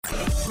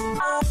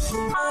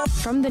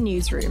From the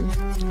newsroom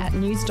at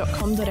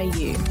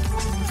news.com.au.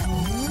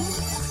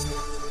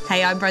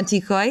 Hey, I'm Bronte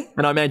Coy.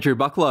 And I'm Andrew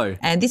Bucklow.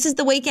 And this is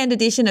the weekend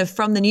edition of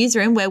From the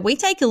Newsroom, where we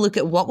take a look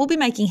at what will be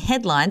making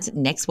headlines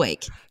next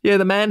week. Yeah,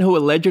 the man who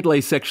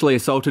allegedly sexually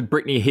assaulted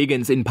Brittany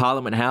Higgins in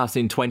Parliament House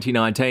in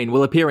 2019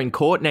 will appear in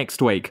court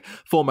next week.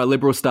 Former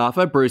Liberal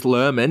staffer Bruce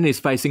Lerman is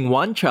facing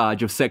one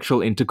charge of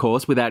sexual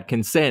intercourse without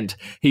consent.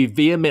 He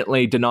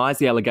vehemently denies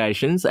the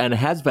allegations and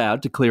has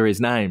vowed to clear his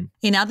name.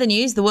 In other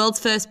news, the world's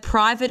first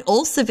private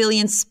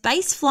all-civilian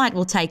space flight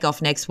will take off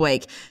next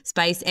week.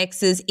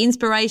 SpaceX's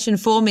Inspiration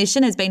 4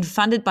 mission has been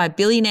funded by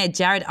billionaire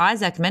Jared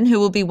Isaacman, who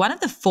will be one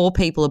of the 4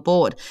 people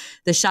aboard.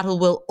 The shuttle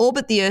will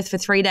orbit the Earth for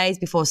 3 days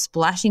before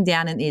splashing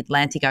down in the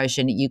Atlantic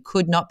Ocean. You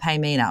could not pay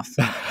me enough.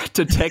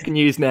 To tech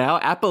news now,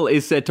 Apple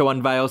is set to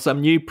unveil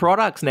some new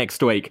products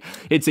next week.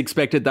 It's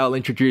expected they'll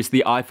introduce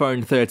the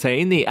iPhone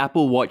 13, the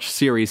Apple Watch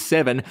Series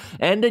 7,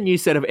 and a new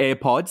set of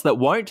AirPods that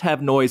won't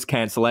have noise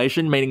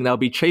cancellation, meaning they'll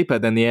be cheaper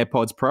than the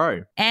AirPods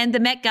Pro. And the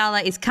Met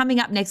Gala is coming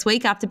up next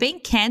week after being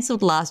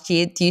cancelled last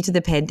year due to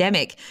the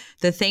pandemic.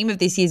 The theme of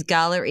this year's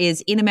gala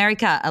is In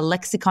America, a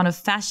lexicon of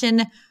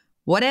fashion,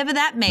 whatever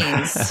that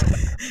means.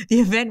 The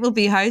event will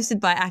be hosted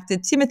by actor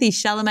Timothée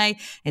Chalamet,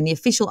 and the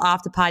official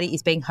after party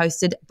is being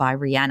hosted by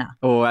Rihanna.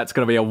 Oh, that's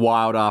going to be a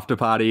wild after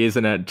party,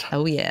 isn't it?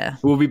 Oh, yeah.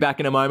 We'll be back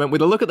in a moment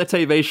with a look at the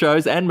TV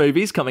shows and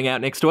movies coming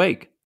out next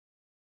week.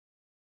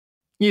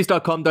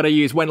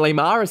 News.com.au's Wen Lee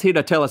Ma is here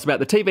to tell us about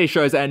the TV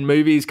shows and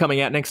movies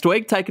coming out next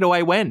week. Take it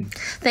away, Wen.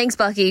 Thanks,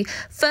 Bucky.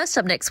 First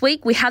up next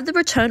week, we have the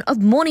return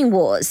of Morning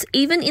Wars.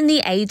 Even in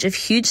the age of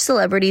huge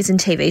celebrities and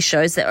TV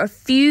shows, there are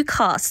few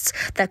casts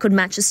that could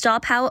match the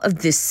star power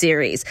of this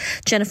series.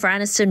 Jennifer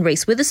Aniston,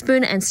 Reese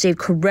Witherspoon and Steve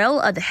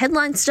Carell are the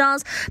headline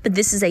stars, but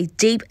this is a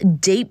deep,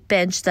 deep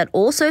bench that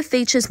also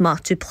features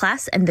Mark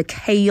Duplass and the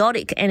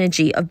chaotic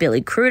energy of Billy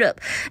Crudup.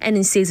 And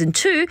in season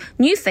 2,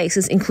 new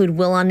faces include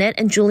Will Arnett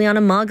and Juliana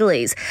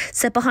Margulies.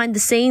 Set behind the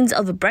scenes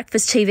of a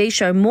breakfast TV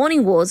show,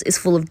 Morning Wars is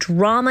full of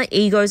drama,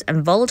 egos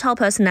and volatile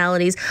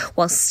personalities,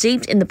 while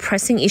steeped in the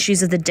pressing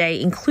issues of the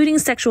day, including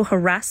sexual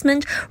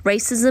harassment,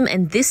 racism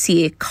and this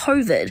year,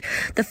 COVID.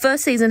 The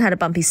first season had a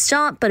bumpy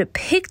start, but it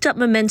picked up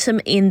momentum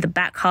in the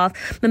back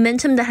half,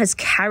 momentum that has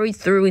carried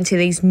through into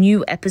these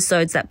new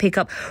episodes that pick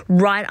up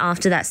right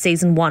after that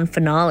season 1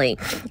 finale.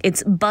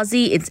 It's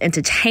buzzy, it's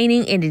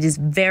entertaining, and it is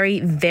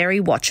very,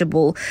 very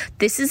watchable.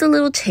 This is a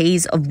little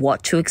tease of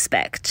what to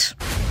expect.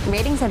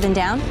 Ratings have been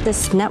down.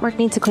 This network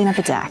needs to clean up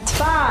its act.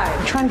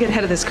 5. Try and get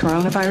ahead of this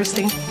coronavirus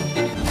thing.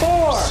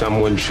 4.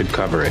 Someone should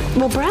cover it.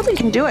 Well, Bradley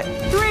can do it.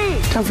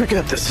 3. Don't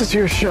forget, this is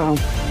your show.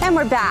 And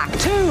we're back.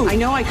 2. I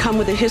know I come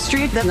with a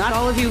history that not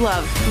all of you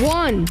love.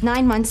 1.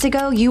 9 months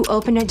ago, you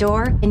opened a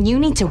door, and you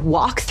need to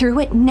walk through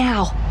it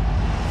now.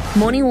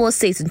 Morning Wars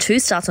Season 2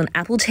 starts on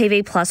Apple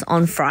TV Plus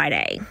on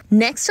Friday.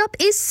 Next up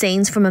is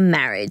Scenes from a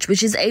Marriage,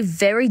 which is a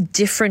very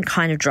different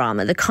kind of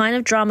drama. The kind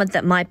of drama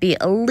that might be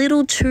a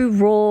little too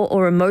raw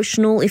or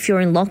emotional if you're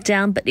in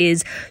lockdown, but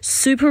is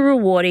super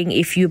rewarding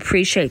if you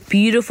appreciate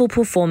beautiful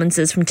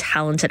performances from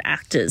talented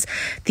actors.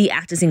 The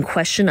actors in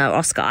question are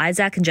Oscar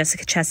Isaac and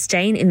Jessica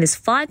Chastain in this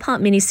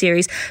 5-part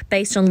miniseries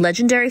based on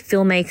legendary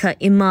filmmaker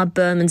Ingmar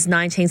Bergman's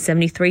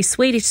 1973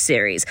 Swedish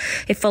series.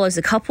 It follows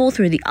the couple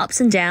through the ups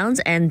and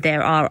downs, and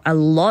there are a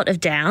lot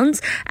of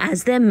downs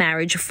as their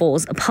marriage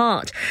falls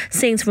apart.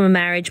 Scenes from a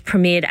Marriage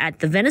premiered at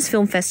the Venice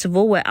Film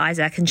Festival, where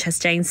Isaac and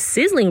Chastain's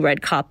sizzling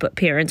red carpet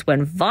appearance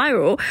went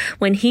viral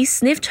when he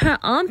sniffed her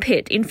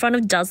armpit in front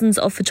of dozens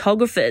of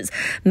photographers.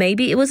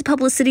 Maybe it was a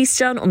publicity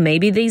stunt, or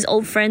maybe these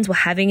old friends were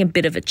having a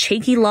bit of a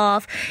cheeky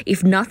laugh.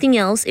 If nothing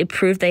else, it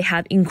proved they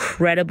have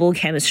incredible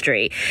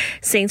chemistry.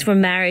 Scenes from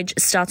a Marriage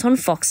starts on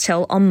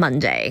Foxtel on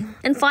Monday.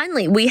 And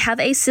finally, we have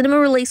a cinema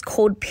release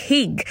called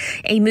Pig,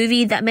 a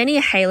movie that many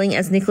are hailing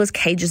as Nicolas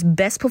Cage's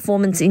best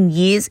performance in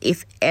years,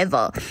 if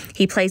ever.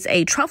 He plays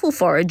a truffle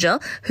forager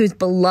whose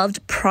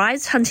beloved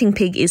prize-hunting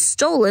pig is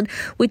stolen,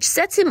 which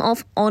sets him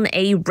off on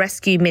a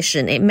rescue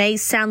mission. It may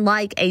sound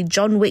like a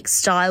John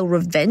Wick-style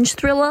revenge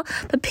thriller,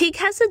 but Pig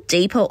has a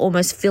deeper,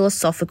 almost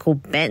philosophical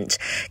bent.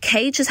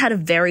 Cage has had a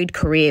varied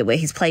career where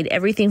he's played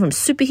everything from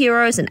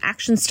superheroes and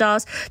action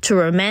stars to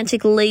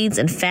romantic leads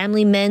and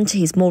family men to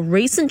his more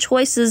recent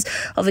choices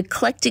of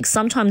eclectic,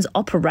 sometimes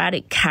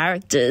operatic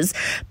characters.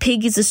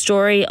 Pig is a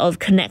story of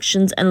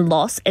connections and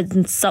loss,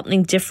 and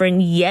something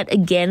different yet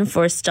again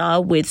for a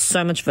star with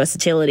so much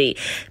versatility.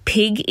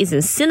 Pig is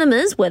in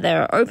cinemas, where they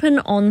are open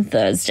on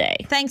Thursday.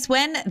 Thanks,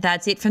 Wen.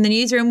 That's it from the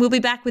newsroom. We'll be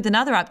back with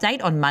another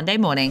update on Monday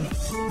morning.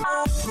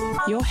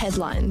 Your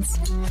headlines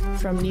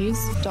from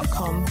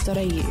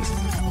news.com.au.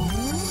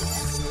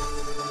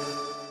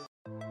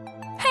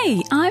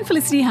 Hey, I'm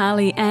Felicity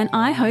Harley and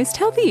I host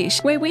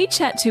Healthyish, where we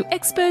chat to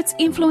experts,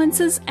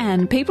 influencers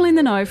and people in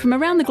the know from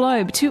around the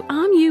globe to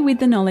arm you with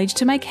the knowledge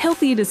to make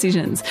healthier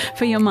decisions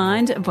for your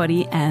mind,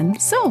 body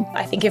and soul.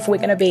 I think if we're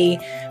going to be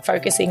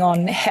focusing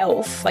on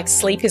health, like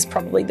sleep is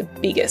probably the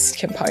biggest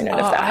component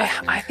of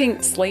that. I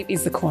think sleep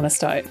is the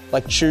cornerstone.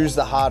 Like choose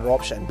the harder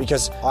option,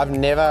 because I've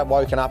never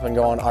woken up and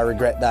gone, I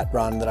regret that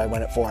run that I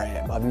went at 4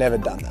 a.m. I've never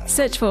done that.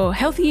 Search for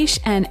Healthyish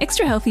and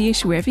Extra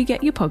Healthyish wherever you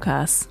get your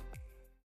podcasts.